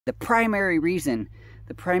The primary reason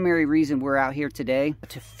we're out here today,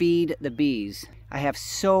 to feed the bees. I have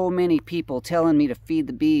so many people telling me to feed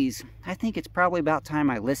the bees. I think it's probably about time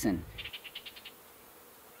I listen.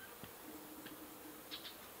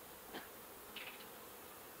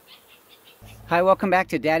 Hi, welcome back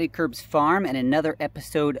to Daddy Kerb's Farm and another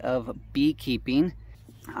episode of beekeeping.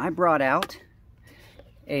 I brought out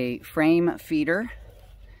a frame feeder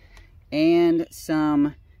and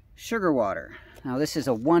some sugar water. Now this is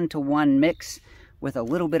a 1-to-1 mix with a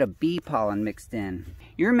little bit of bee pollen mixed in.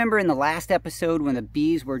 You remember in the last episode when the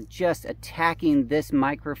bees were just attacking this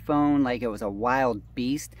microphone like it was a wild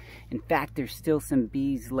beast? In fact, there's still some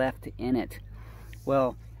bees left in it.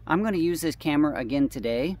 Well, I'm going to use this camera again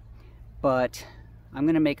today, but I'm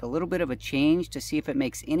going to make a little bit of a change to see if it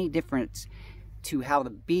makes any difference to how the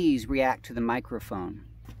bees react to the microphone.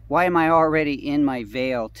 Why am I already in my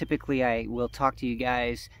veil? Typically I will talk to you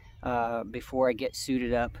guys before I get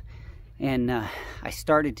suited up, and I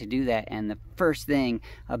started to do that, and the first thing,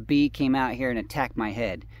 a bee came out here and attacked my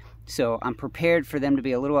head. So I'm prepared for them to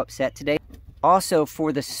be a little upset today. Also,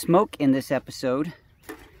 for the smoke in this episode,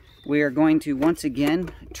 we are going to once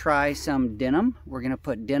again try some denim. We're going to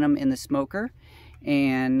put denim in the smoker,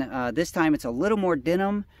 and this time it's a little more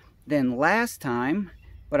denim than last time,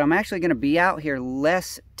 but I'm actually going to be out here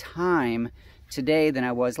less time today than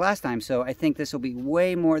I was last time, so I think this will be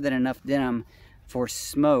way more than enough denim for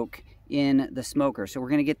smoke in the smoker. So we're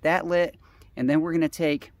going to get that lit, and then we're going to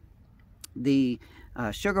take the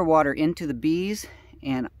sugar water into the bees,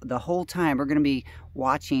 and the whole time we're going to be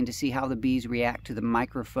watching to see how the bees react to the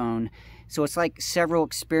microphone. So it's like several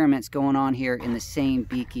experiments going on here in the same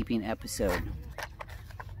beekeeping episode.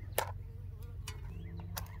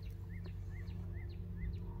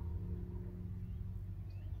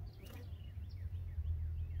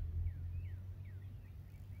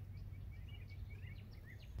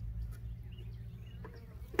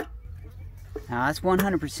 Now that's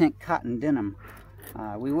 100% cotton denim.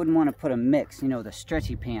 We wouldn't want to put a mix, you know, the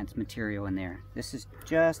stretchy pants material in there. This is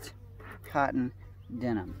just cotton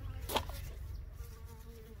denim.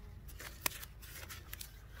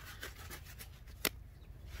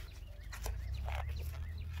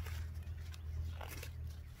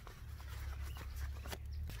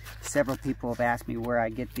 Several people have asked me where I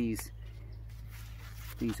get these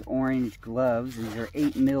orange gloves. These are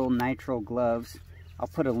 8mm nitrile gloves. I'll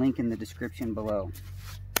put a link in the description below.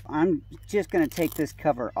 I'm just going to take this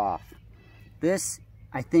cover off. This,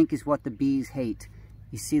 I think, is what the bees hate.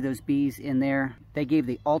 You see those bees in there? They gave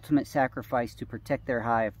the ultimate sacrifice to protect their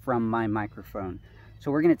hive from my microphone. So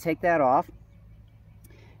we're going to take that off.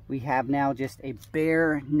 We have now just a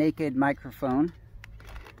bare, naked microphone.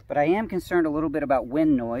 But I am concerned a little bit about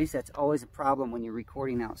wind noise. That's always a problem when you're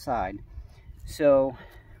recording outside. So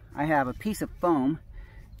I have a piece of foam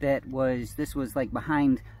that this was like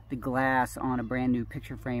behind the glass on a brand new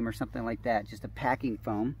picture frame or something like that, just a packing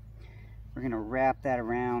foam. We're going to wrap that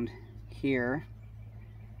around here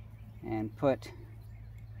and put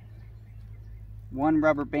one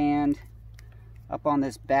rubber band up on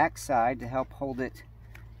this back side to help hold it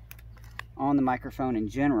on the microphone in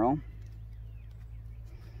general.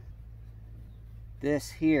 This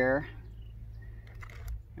here,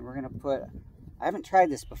 and we're going to put, I haven't tried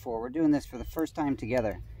this before, we're doing this for the first time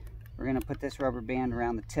together. We're going to put this rubber band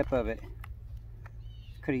around the tip of it.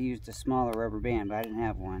 Could have used a smaller rubber band, but I didn't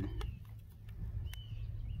have one.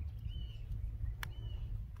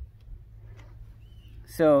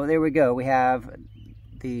 So there we go. We have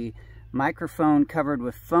the microphone covered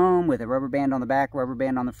with foam with a rubber band on the back, rubber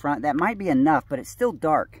band on the front. That might be enough, but it's still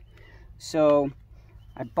dark. So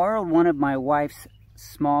I borrowed one of my wife's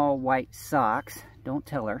small white socks. Don't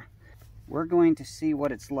tell her. We're going to see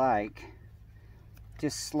what it's like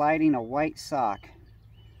just sliding a white sock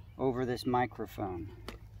over this microphone.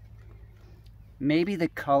 Maybe the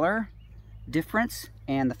color difference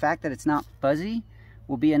and the fact that it's not fuzzy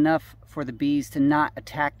will be enough for the bees to not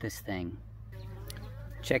attack this thing.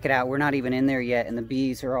 Check it out, we're not even in there yet and the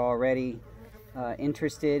bees are already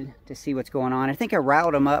interested to see what's going on. I think I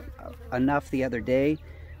riled them up enough the other day.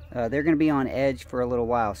 They're going to be on edge for a little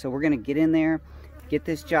while, so we're going to get in there, get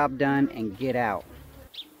this job done, and get out.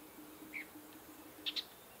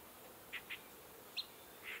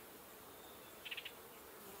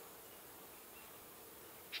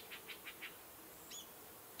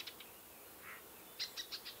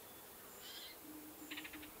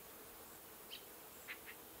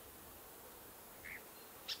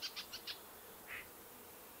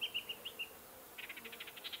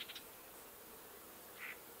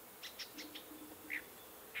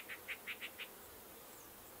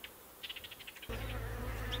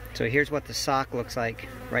 So here's what the sock looks like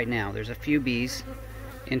right now. There's a few bees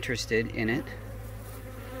interested in it.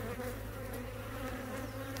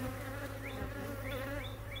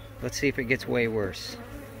 Let's see if it gets way worse.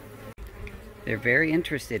 They're very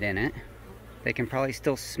interested in it. They can probably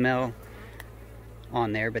still smell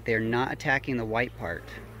on there, but they're not attacking the white part.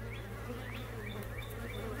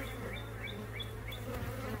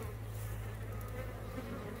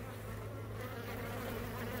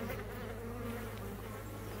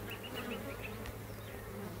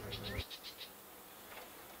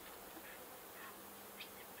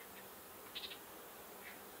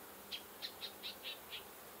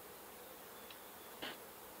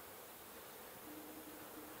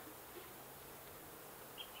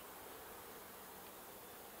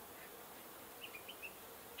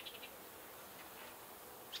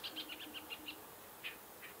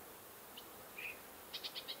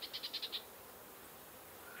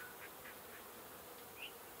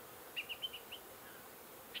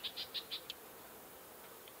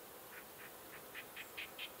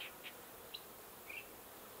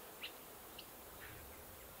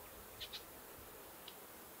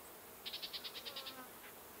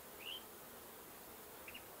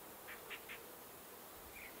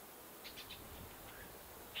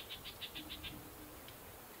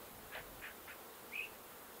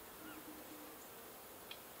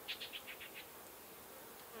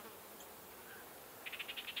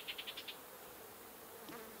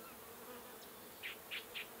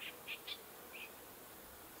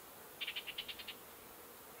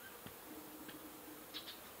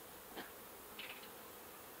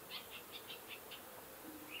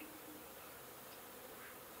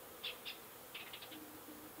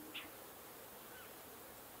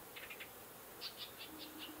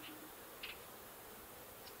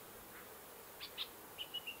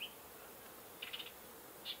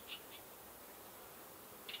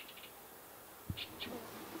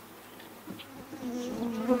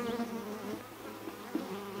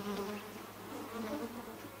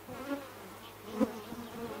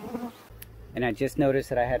 And I just noticed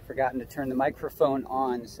that I had forgotten to turn the microphone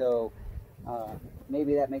on, so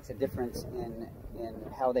maybe that makes a difference in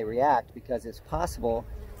how they react, because it's possible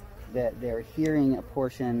that they're hearing a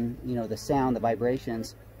portion, you know, the sound, the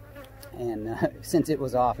vibrations, and since it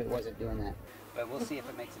was off, it wasn't doing that. But we'll see if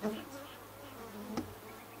it makes a difference.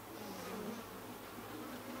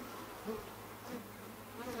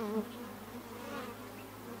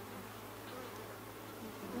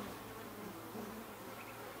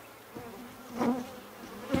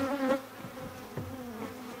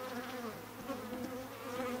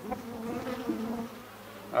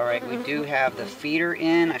 All right, we do have the feeder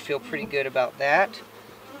in. I feel pretty good about that.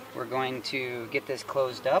 We're going to get this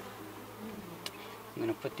closed up. I'm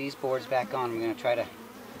going to put these boards back on. I'm going to try to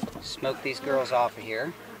smoke these girls off of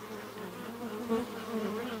here.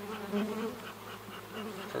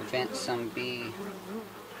 Prevent some bee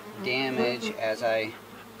damage as I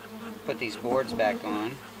put these boards back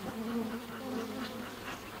on.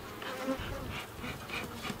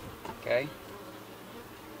 Okay.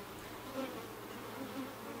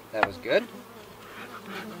 That was good.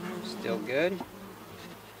 Still good.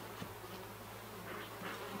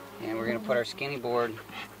 And we're going to put our skinny board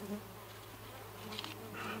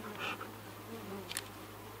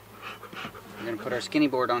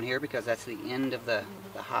on here because that's the end of the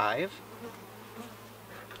hive.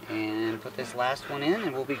 And put this last one in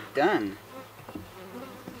and we'll be done.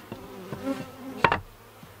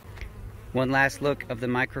 One last look of the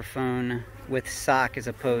microphone with sock as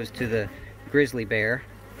opposed to the grizzly bear.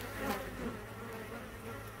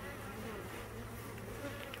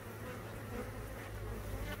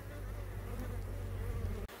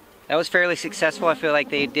 That was fairly successful. I feel like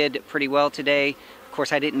they did pretty well today. Of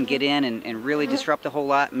course, I didn't get in and really disrupt a whole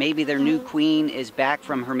lot. Maybe their new queen is back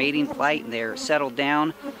from her mating flight and they're settled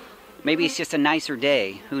down. Maybe it's just a nicer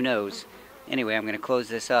day. Who knows? Anyway, I'm going to close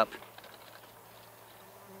this up.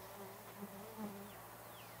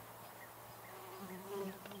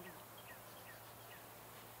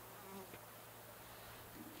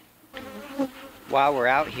 While we're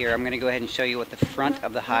out here, I'm going to go ahead and show you what the front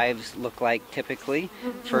of the hives look like typically.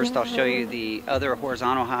 First, I'll show you the other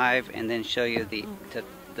horizontal hive and then show you the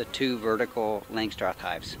two vertical Langstroth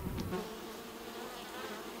hives.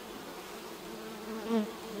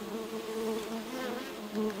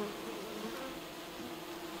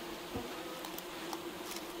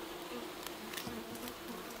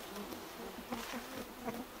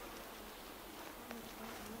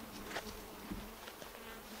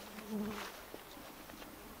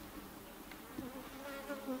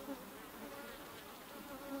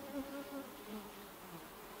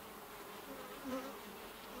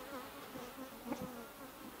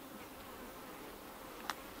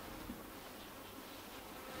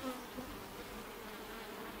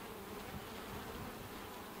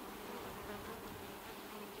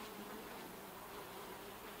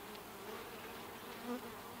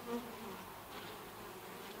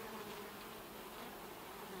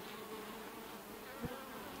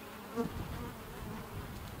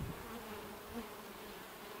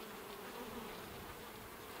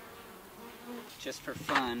 just for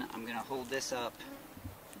fun, I'm going to hold this up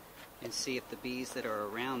and see if the bees that are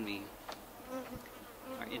around me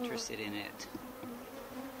are interested in it.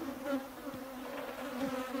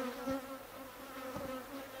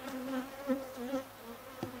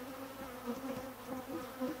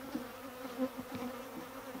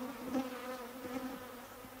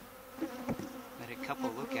 Let a couple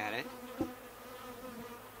look at it.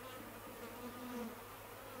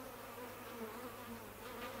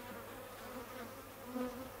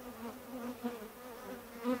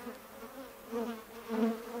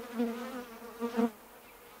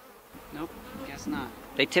 Nope, guess not.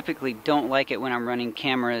 They typically don't like it when I'm running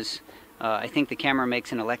cameras. I think the camera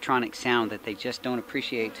makes an electronic sound that they just don't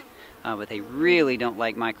appreciate, but they really don't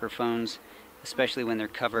like microphones, especially when they're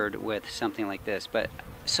covered with something like this. But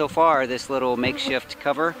so far, this little makeshift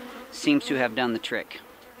cover seems to have done the trick.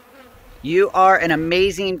 You are an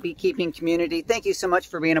amazing beekeeping community. Thank you so much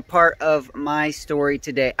for being a part of my story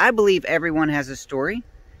today. I believe everyone has a story,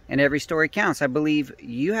 and every story counts. I believe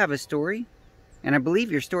you have a story, and I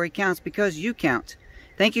believe your story counts because you count.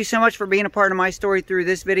 Thank you so much for being a part of my story through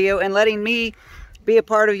this video and letting me be a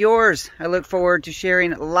part of yours. I look forward to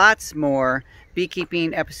sharing lots more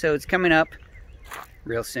beekeeping episodes coming up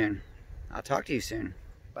real soon. I'll talk to you soon.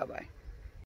 Bye-bye.